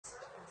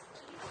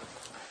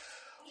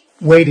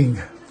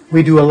Waiting.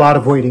 We do a lot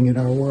of waiting in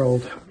our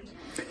world.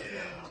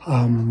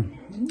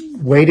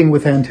 Waiting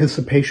with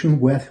anticipation,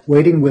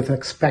 waiting with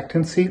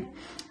expectancy,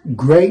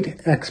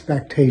 great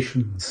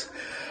expectations.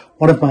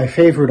 One of my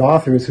favorite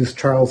authors is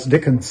Charles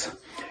Dickens,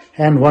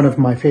 and one of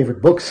my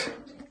favorite books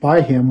by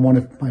him, one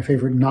of my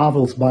favorite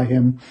novels by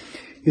him,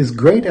 is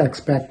Great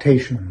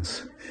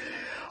Expectations.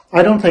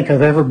 I don't think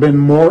I've ever been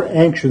more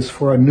anxious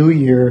for a new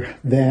year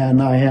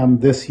than I am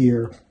this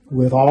year,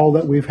 with all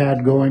that we've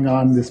had going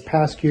on this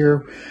past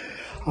year,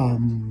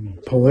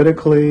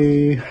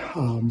 politically,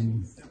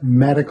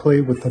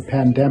 medically, with the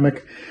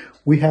pandemic.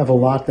 We have a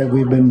lot that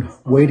we've been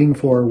waiting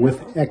for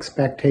with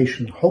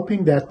expectation,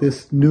 hoping that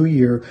this new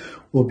year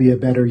will be a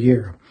better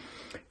year.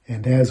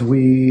 And as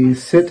we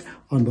sit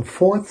on the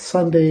fourth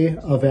Sunday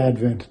of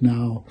Advent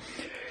now,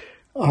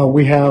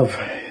 we have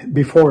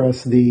before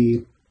us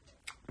the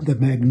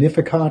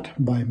Magnificat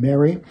by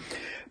Mary.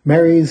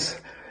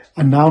 Mary's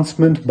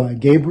announcement by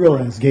Gabriel,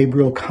 as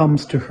Gabriel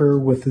comes to her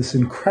with this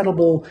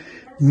incredible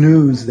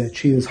news that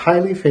she is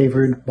highly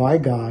favored by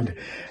God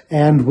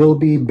and will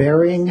be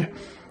bearing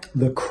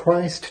the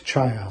Christ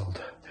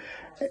child.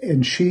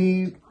 And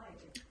she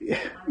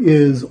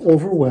is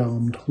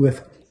overwhelmed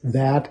with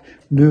that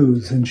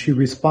news, and she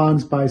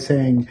responds by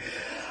saying,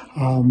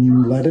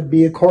 let it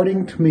be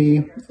according to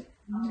me,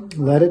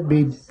 let it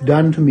be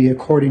done to me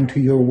according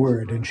to your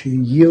word. And she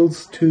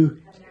yields to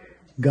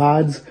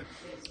God's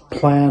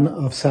plan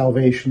of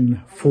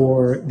salvation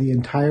for the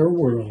entire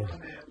world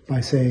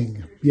by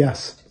saying,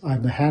 yes,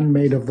 I'm the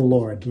handmaid of the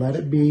Lord. Let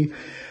it be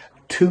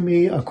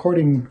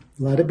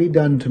let it be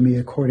done to me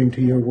according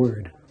to your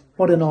word.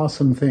 What an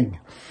awesome thing.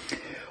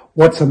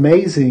 What's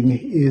amazing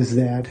is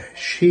that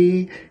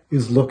she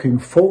is looking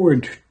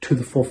forward to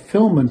the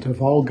fulfillment of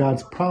all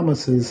God's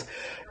promises,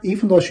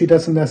 even though she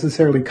doesn't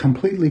necessarily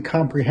completely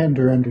comprehend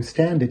or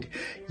understand it,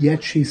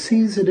 yet she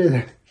sees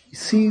it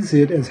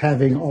as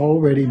having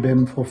already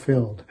been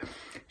fulfilled.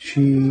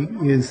 She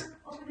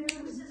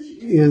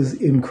is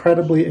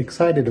incredibly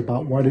excited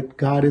about what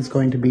God is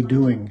going to be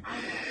doing.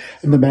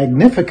 And the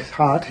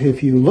Magnificat,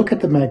 if you look at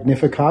the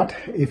Magnificat,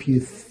 if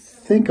you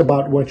think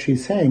about what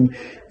she's saying,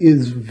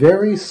 is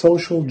very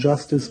social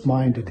justice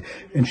minded.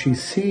 And she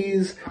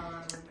sees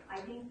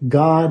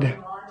God,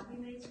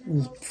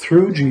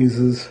 through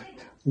Jesus,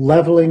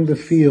 leveling the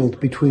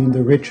field between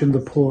the rich and the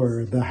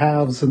poor, the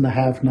haves and the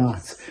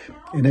have-nots.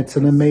 And it's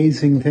an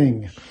amazing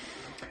thing.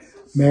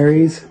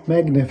 Mary's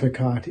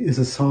Magnificat is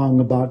a song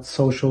about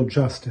social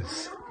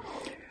justice.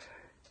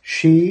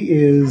 She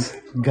is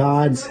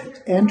God's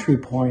entry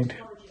point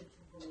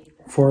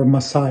for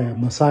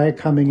Messiah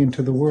coming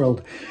into the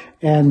world.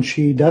 And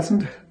she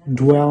doesn't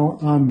dwell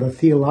on the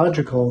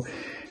theological.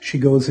 She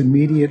goes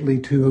immediately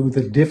to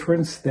the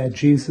difference that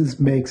Jesus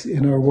makes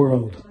in our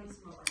world.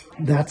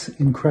 That's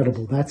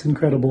incredible. That's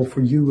incredible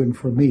for you and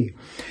for me.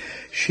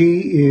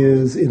 She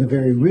is, in a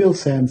very real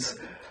sense,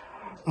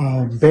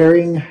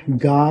 bearing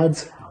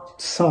God's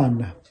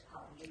Son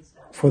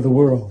for the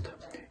world.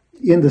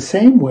 In the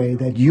same way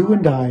that you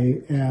and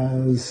I,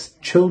 as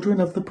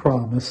children of the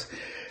promise,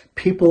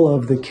 people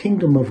of the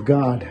kingdom of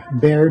God,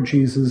 bear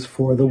Jesus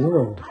for the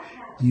world.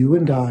 You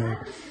and I,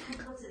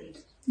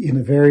 in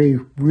a very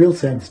real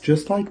sense,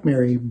 just like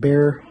Mary,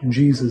 bear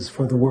Jesus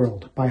for the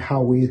world by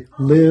how we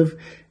live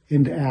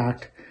and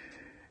act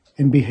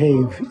and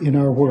behave in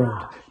our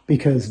world,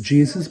 because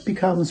Jesus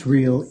becomes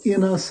real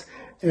in us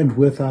and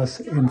with us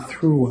and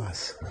through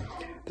us.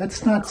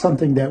 That's not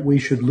something that we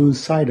should lose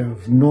sight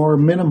of, nor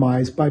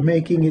minimize by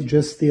making it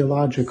just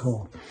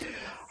theological.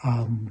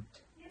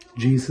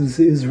 Jesus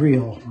is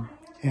real,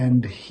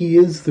 and he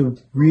is the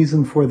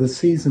reason for the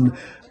season,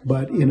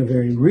 but in a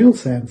very real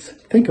sense,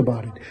 think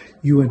about it.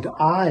 You and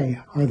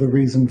I are the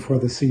reason for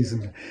the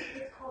season.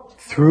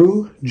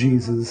 Through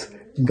Jesus,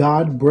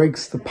 God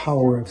breaks the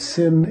power of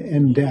sin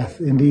and death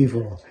and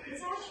evil.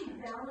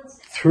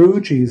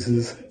 Through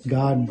Jesus,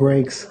 God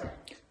breaks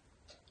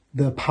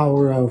the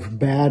power of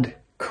bad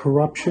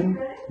corruption,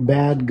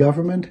 bad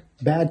government,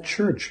 bad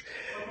church.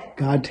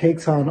 God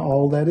takes on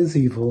all that is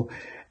evil,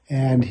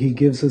 and he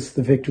gives us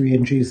the victory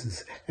in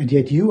Jesus. And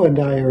yet you and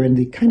I are in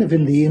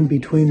the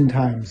in-between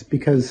times,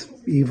 because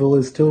evil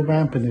is still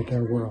rampant in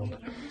our world.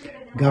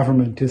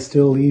 Government is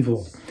still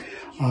evil.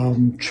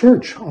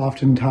 Church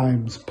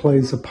oftentimes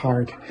plays a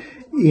part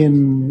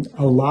in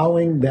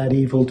allowing that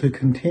evil to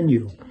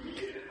continue.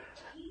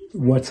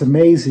 What's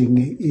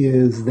amazing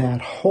is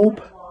that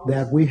hope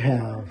that we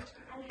have,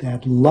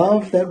 that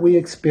love that we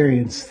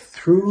experience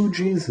through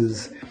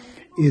Jesus,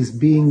 is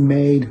being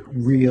made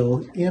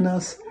real in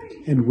us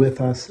and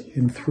with us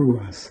and through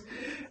us.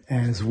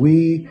 As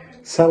we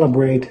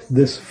celebrate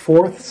this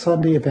fourth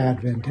Sunday of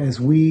Advent, as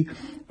we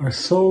are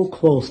so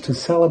close to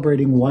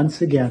celebrating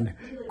once again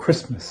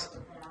Christmas,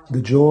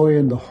 the joy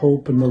and the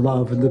hope and the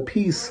love and the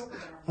peace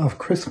of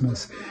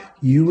Christmas,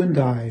 you and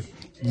I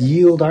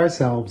yield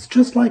ourselves,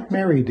 just like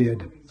Mary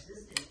did,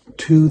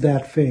 to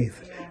that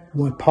faith.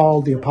 What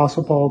the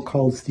Apostle Paul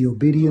calls the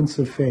obedience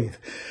of faith.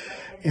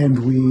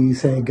 And we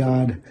say,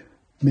 God,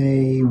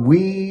 May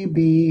we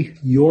be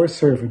your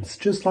servants,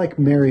 just like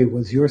Mary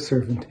was your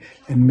servant,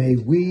 and may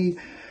we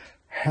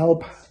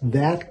help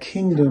that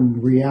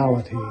kingdom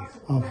reality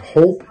of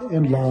hope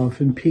and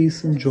love and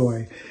peace and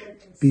joy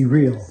be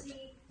real,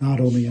 not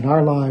only in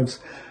our lives,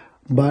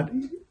 but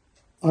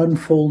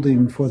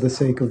unfolding for the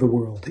sake of the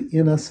world,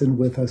 in us and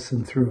with us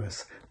and through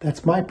us.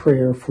 That's my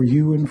prayer for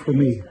you and for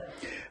me.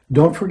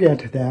 Don't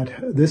forget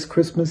that this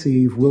Christmas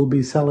Eve we'll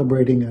be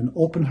celebrating an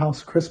open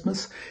house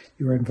Christmas.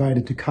 You're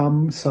invited to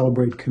come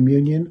celebrate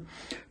communion.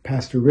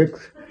 Pastor Rick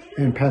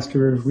and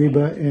Pastor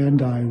Reba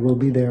and I will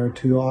be there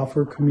to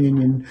offer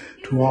communion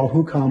to all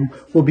who come.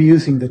 We'll be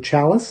using the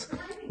chalice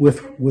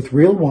with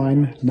real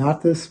wine,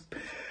 not this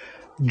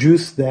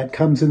juice that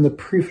comes in the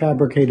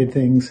prefabricated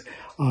things.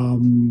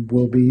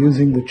 We'll be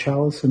using the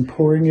chalice and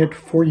pouring it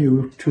for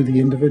you to the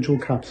individual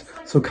cups.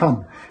 So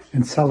come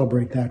and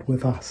celebrate that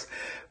with us.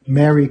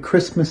 Merry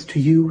Christmas to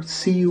you.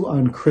 See you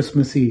on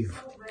Christmas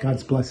Eve.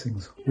 God's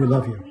blessings. We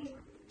love you.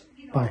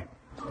 Bye.